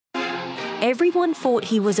Everyone thought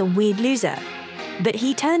he was a weird loser, but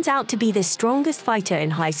he turns out to be the strongest fighter in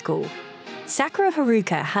high school. Sakura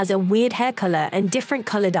Haruka has a weird hair color and different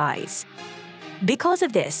colored eyes. Because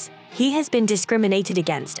of this, he has been discriminated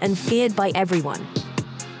against and feared by everyone.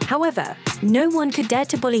 However, no one could dare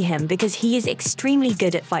to bully him because he is extremely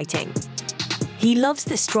good at fighting. He loves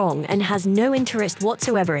the strong and has no interest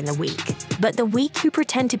whatsoever in the weak, but the weak who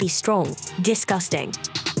pretend to be strong, disgusting.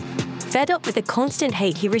 Fed up with the constant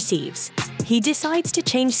hate he receives, he decides to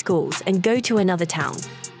change schools and go to another town.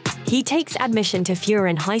 He takes admission to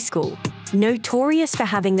Furin High School, notorious for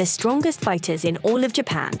having the strongest fighters in all of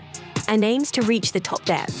Japan, and aims to reach the top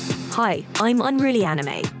there. Hi, I'm Unruly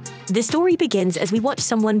Anime. The story begins as we watch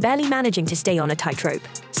someone barely managing to stay on a tightrope.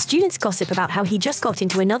 Students gossip about how he just got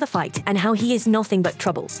into another fight and how he is nothing but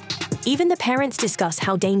trouble. Even the parents discuss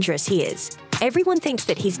how dangerous he is. Everyone thinks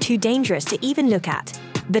that he's too dangerous to even look at,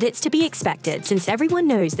 but it's to be expected since everyone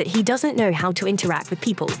knows that he doesn't know how to interact with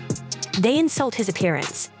people. They insult his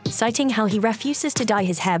appearance, citing how he refuses to dye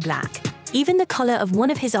his hair black. Even the color of one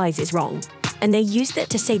of his eyes is wrong, and they use that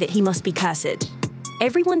to say that he must be cursed.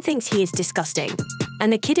 Everyone thinks he is disgusting,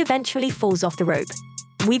 and the kid eventually falls off the rope.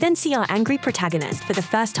 We then see our angry protagonist for the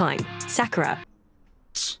first time, Sakura.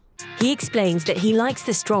 He explains that he likes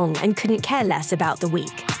the strong and couldn't care less about the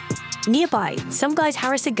weak. Nearby, some guys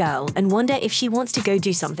harass a girl and wonder if she wants to go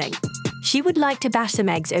do something. She would like to bash some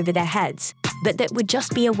eggs over their heads, but that would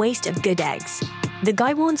just be a waste of good eggs. The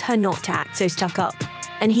guy warns her not to act so stuck up,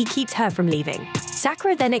 and he keeps her from leaving.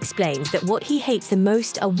 Sakura then explains that what he hates the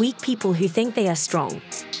most are weak people who think they are strong.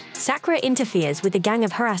 Sakura interferes with the gang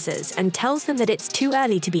of harassers and tells them that it's too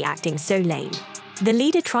early to be acting so lame. The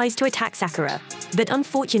leader tries to attack Sakura, but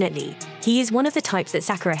unfortunately, he is one of the types that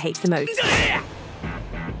Sakura hates the most.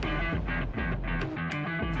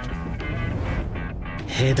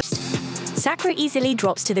 Sakura easily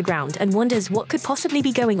drops to the ground and wonders what could possibly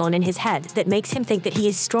be going on in his head that makes him think that he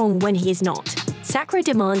is strong when he is not. Sakura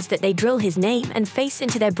demands that they drill his name and face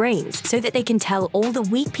into their brains so that they can tell all the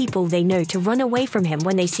weak people they know to run away from him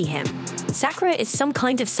when they see him. Sakura is some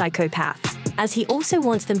kind of psychopath, as he also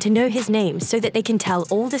wants them to know his name so that they can tell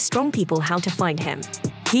all the strong people how to find him.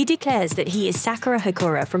 He declares that he is Sakura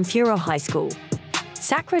Sakura from Furin High School.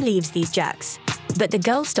 Sakura leaves these jerks, but the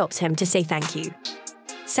girl stops him to say thank you.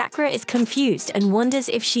 Sakura is confused and wonders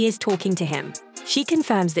if she is talking to him. She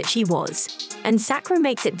confirms that she was, and Sakura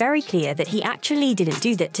makes it very clear that he actually didn't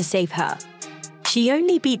do that to save her. She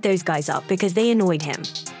only beat those guys up because they annoyed him.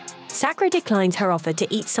 Sakura declines her offer to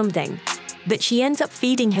eat something, but she ends up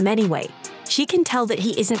feeding him anyway. She can tell that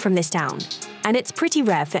he isn't from this town, and it's pretty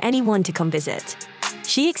rare for anyone to come visit.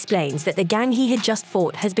 She explains that the gang he had just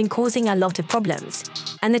fought has been causing a lot of problems,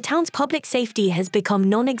 and the town's public safety has become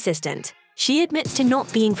non-existent. She admits to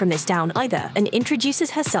not being from this town either and introduces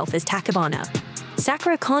herself as Takabana.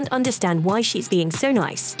 Sakura can't understand why she's being so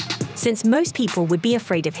nice, since most people would be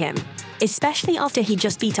afraid of him, especially after he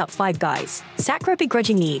just beat up 5 guys. Sakura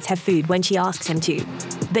begrudgingly eats her food when she asks him to,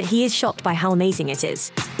 but he is shocked by how amazing it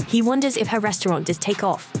is. He wonders if her restaurant does take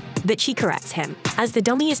off, but she corrects him, as the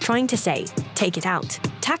dummy is trying to say, "Take it out."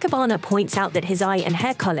 Takabana points out that his eye and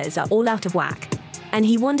hair colors are all out of whack, and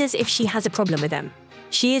he wonders if she has a problem with them.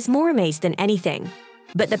 She is more amazed than anything,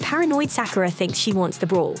 but the paranoid Sakura thinks she wants the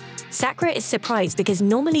brawl. Sakura is surprised because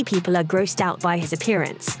normally people are grossed out by his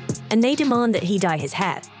appearance, and they demand that he dye his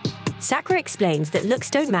hair. Sakura explains that looks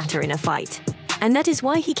don't matter in a fight, and that is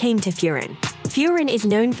why he came to Furin. Furin is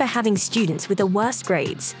known for having students with the worst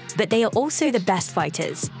grades, but they are also the best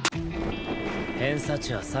fighters.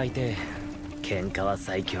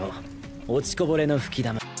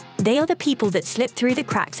 They are the people that slip through the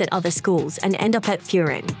cracks at other schools and end up at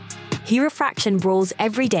Furin. Hero Fraction brawls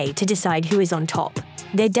every day to decide who is on top.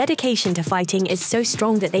 Their dedication to fighting is so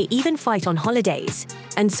strong that they even fight on holidays,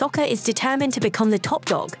 and Sokka is determined to become the top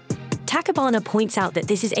dog. Takabana points out that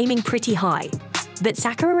this is aiming pretty high, but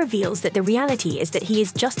Sakura reveals that the reality is that he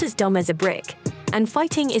is just as dumb as a brick, and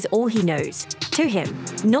fighting is all he knows. To him,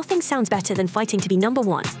 nothing sounds better than fighting to be number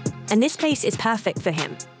 1, and this place is perfect for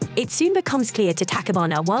him. It soon becomes clear to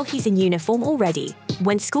Takabana while he's in uniform already,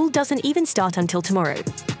 when school doesn't even start until tomorrow.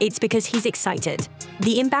 It's because he's excited.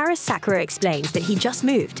 The embarrassed Sakura explains that he just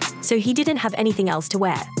moved, so he didn't have anything else to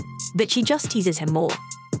wear. But she just teases him more.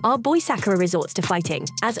 Our boy Sakura resorts to fighting,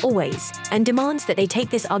 as always, and demands that they take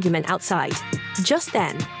this argument outside. Just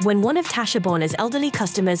then, when one of Tashabona's elderly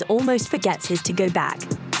customers almost forgets his to-go bag,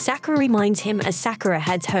 Sakura reminds him as Sakura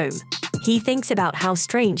heads home. He thinks about how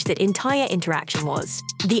strange that entire interaction was.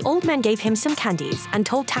 The old man gave him some candies and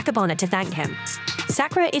told Takabana to thank him.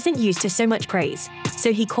 Sakura isn't used to so much praise,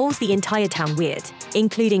 so he calls the entire town weird,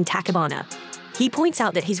 including Takabana. He points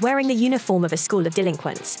out that he's wearing the uniform of a school of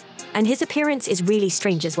delinquents, and his appearance is really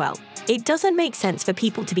strange as well. It doesn't make sense for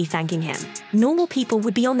people to be thanking him. Normal people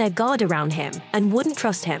would be on their guard around him and wouldn't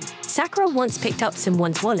trust him. Sakura once picked up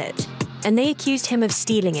someone's wallet, and they accused him of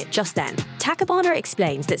stealing it just then. Takabana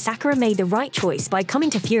explains that Sakura made the right choice by coming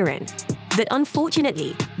to Furin, but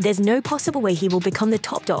unfortunately, there's no possible way he will become the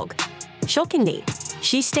top dog. Shockingly,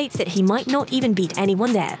 she states that he might not even beat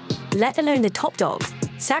anyone there, let alone the top dog.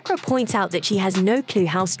 Sakura points out that she has no clue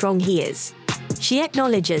how strong he is. She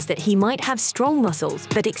acknowledges that he might have strong muscles,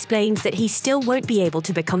 but explains that he still won't be able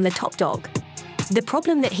to become the top dog. The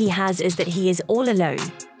problem that he has is that he is all alone.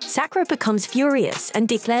 Sakura becomes furious and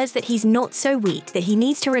declares that he's not so weak that he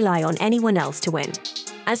needs to rely on anyone else to win.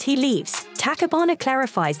 As he leaves, Takabana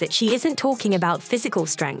clarifies that she isn't talking about physical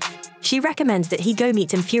strength. She recommends that he go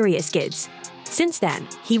meet some furious kids. Since then,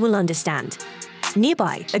 he will understand.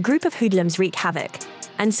 Nearby, a group of hoodlums wreak havoc,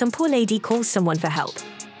 and some poor lady calls someone for help.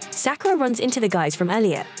 Sakura runs into the guys from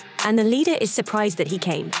earlier, and the leader is surprised that he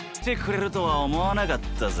came.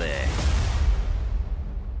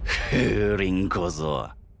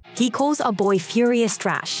 He calls our boy furious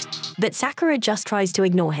trash, but Sakura just tries to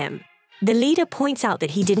ignore him. The leader points out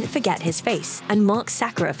that he didn't forget his face and marks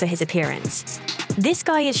Sakura for his appearance. This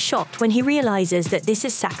guy is shocked when he realizes that this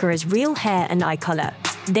is Sakura's real hair and eye color.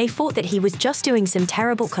 They thought that he was just doing some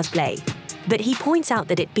terrible cosplay, but he points out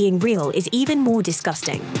that it being real is even more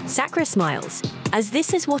disgusting. Sakura smiles, as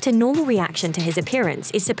this is what a normal reaction to his appearance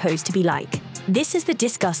is supposed to be like. This is the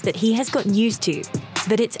disgust that he has gotten used to,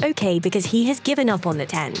 but it's okay because he has given up on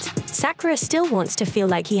that end. Sakura still wants to feel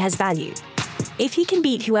like he has value. If he can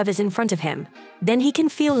beat whoever's in front of him, then he can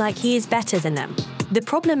feel like he is better than them. The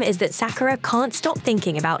problem is that Sakura can't stop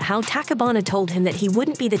thinking about how Takabana told him that he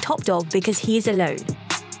wouldn't be the top dog because he is alone.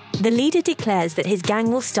 The leader declares that his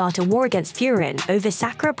gang will start a war against Furin over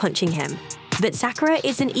Sakura punching him, but Sakura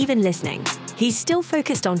isn't even listening. He's still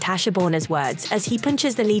focused on Tachibana's words as he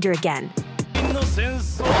punches the leader again.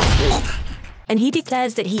 And he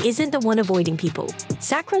declares that he isn't the one avoiding people.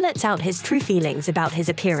 Sakura lets out his true feelings about his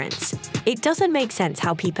appearance. It doesn't make sense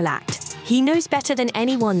how people act. He knows better than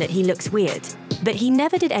anyone that he looks weird, but he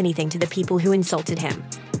never did anything to the people who insulted him.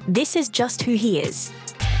 This is just who he is.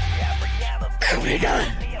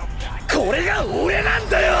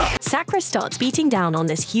 Sakura starts beating down on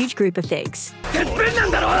this huge group of thugs.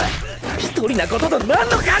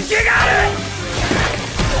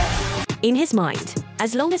 In his mind,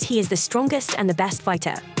 as long as he is the strongest and the best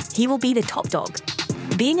fighter, he will be the top dog.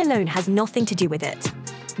 Being alone has nothing to do with it.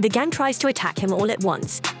 The gang tries to attack him all at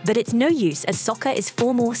once, but it's no use as Sokka is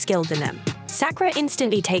far more skilled than them. Sakura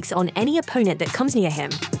instantly takes on any opponent that comes near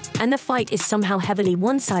him, and the fight is somehow heavily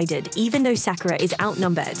one-sided even though Sakura is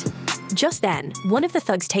outnumbered. Just then, one of the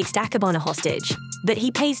thugs takes Takabana hostage, but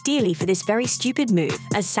he pays dearly for this very stupid move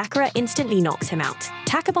as Sakura instantly knocks him out.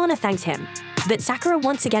 Takabana thanks him, but Sakura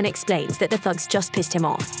once again explains that the thugs just pissed him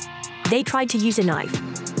off. They tried to use a knife,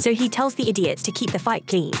 so he tells the idiots to keep the fight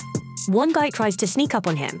clean. One guy tries to sneak up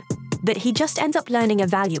on him, but he just ends up learning a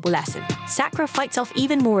valuable lesson. Sakura fights off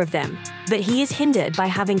even more of them, but he is hindered by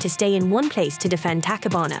having to stay in one place to defend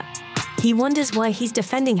Takabana. He wonders why he's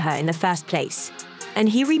defending her in the first place, and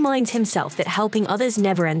he reminds himself that helping others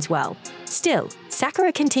never ends well. Still,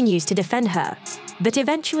 Sakura continues to defend her, but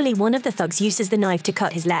eventually one of the thugs uses the knife to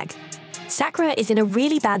cut his leg. Sakura is in a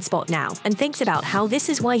really bad spot now and thinks about how this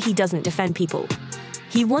is why he doesn't defend people.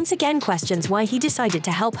 He once again questions why he decided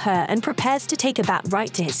to help her and prepares to take a bat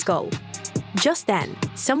right to his skull. Just then,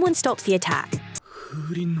 someone stops the attack.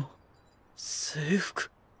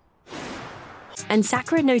 And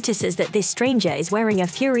Sakura notices that this stranger is wearing a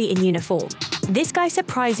Fury in uniform. This guy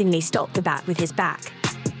surprisingly stopped the bat with his back,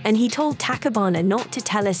 and he told Takabana not to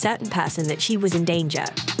tell a certain person that she was in danger.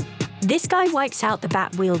 This guy wipes out the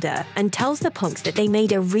bat wielder and tells the punks that they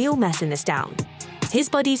made a real mess in this town. His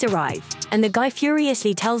buddies arrive, and the guy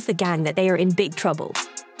furiously tells the gang that they are in big trouble.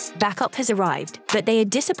 Backup has arrived, but they are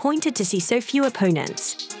disappointed to see so few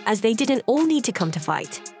opponents, as they didn't all need to come to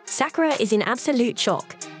fight. Sakura is in absolute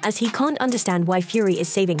shock, as he can't understand why Fury is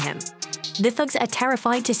saving him. The thugs are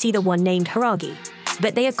terrified to see the one named Hiragi,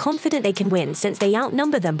 but they are confident they can win since they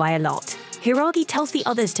outnumber them by a lot. Hiragi tells the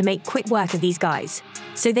others to make quick work of these guys,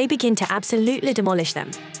 so they begin to absolutely demolish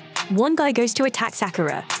them. One guy goes to attack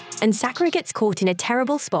Sakura, and Sakura gets caught in a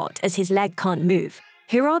terrible spot as his leg can't move.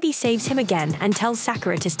 Hiragi saves him again and tells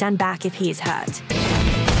Sakura to stand back if he is hurt.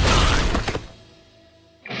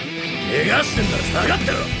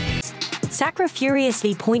 Sakura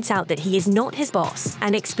furiously points out that he is not his boss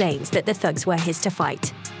and explains that the thugs were his to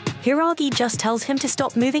fight. Hiragi just tells him to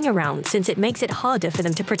stop moving around since it makes it harder for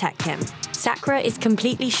them to protect him. Sakura is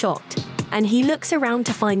completely shocked, and he looks around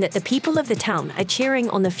to find that the people of the town are cheering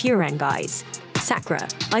on the Furin guys. Sakura,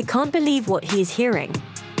 I can't believe what he is hearing.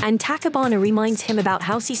 And Takabana reminds him about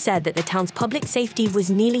how she said that the town's public safety was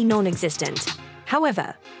nearly non-existent.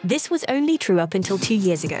 However, this was only true up until 2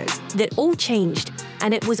 years ago. That all changed,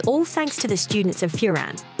 and it was all thanks to the students of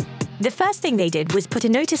Furin. The first thing they did was put a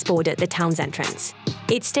notice board at the town's entrance.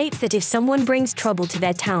 It states that if someone brings trouble to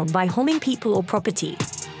their town by harming people or property,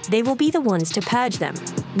 they will be the ones to purge them,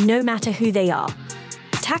 no matter who they are.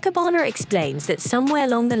 Takabana explains that somewhere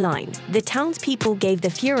along the line, the townspeople gave the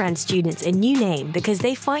Furin students a new name because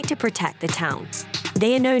they fight to protect the town.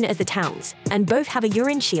 They are known as the Towns, and both have a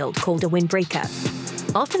urine shield called a windbreaker.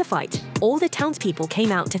 After the fight, all the townspeople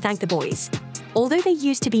came out to thank the boys. Although they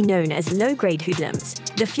used to be known as low-grade hoodlums,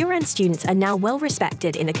 the Furin students are now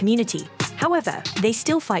well-respected in the community. However, they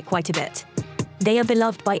still fight quite a bit. They are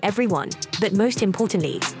beloved by everyone, but most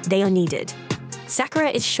importantly, they are needed. Sakura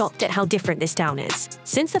is shocked at how different this town is.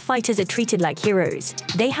 Since the fighters are treated like heroes,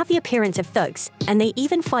 they have the appearance of thugs, and they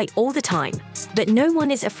even fight all the time. But no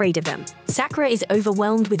one is afraid of them. Sakura is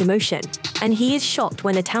overwhelmed with emotion, and he is shocked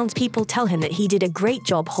when the townspeople tell him that he did a great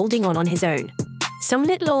job holding on his own. Some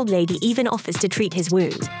little old lady even offers to treat his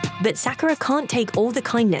wound, but Sakura can't take all the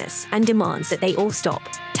kindness and demands that they all stop.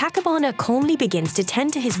 Takabana calmly begins to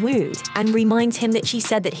tend to his wound and reminds him that she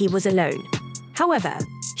said that he was alone. However,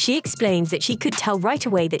 she explains that she could tell right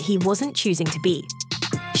away that he wasn't choosing to be.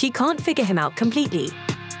 She can't figure him out completely,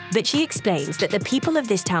 but she explains that the people of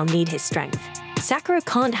this town need his strength. Sakura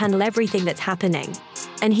can't handle everything that's happening,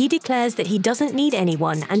 and he declares that he doesn't need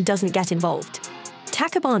anyone and doesn't get involved.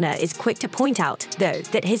 Takabana is quick to point out, though,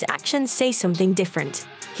 that his actions say something different.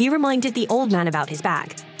 He reminded the old man about his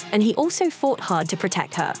bag, and he also fought hard to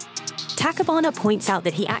protect her. Takabana points out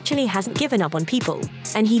that he actually hasn't given up on people,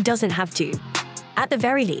 and he doesn't have to. At the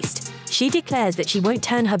very least, she declares that she won't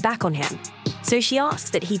turn her back on him, so she asks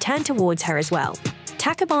that he turn towards her as well.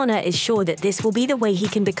 Takabana is sure that this will be the way he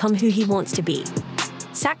can become who he wants to be.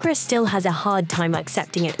 Sakura still has a hard time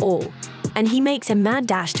accepting it all, and he makes a mad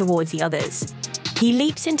dash towards the others. He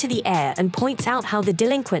leaps into the air and points out how the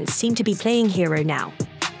delinquents seem to be playing hero now.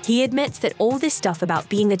 He admits that all this stuff about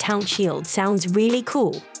being the town shield sounds really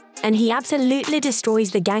cool, and he absolutely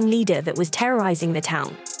destroys the gang leader that was terrorizing the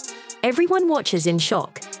town. Everyone watches in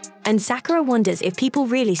shock, and Sakura wonders if people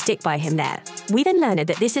really stick by him there. We then learn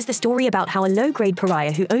that this is the story about how a low-grade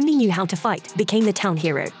pariah who only knew how to fight became the town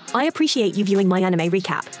hero. I appreciate you viewing my anime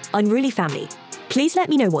recap, Unruly Family. Please let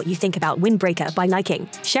me know what you think about Windbreaker by liking,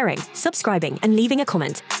 sharing, subscribing, and leaving a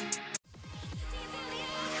comment.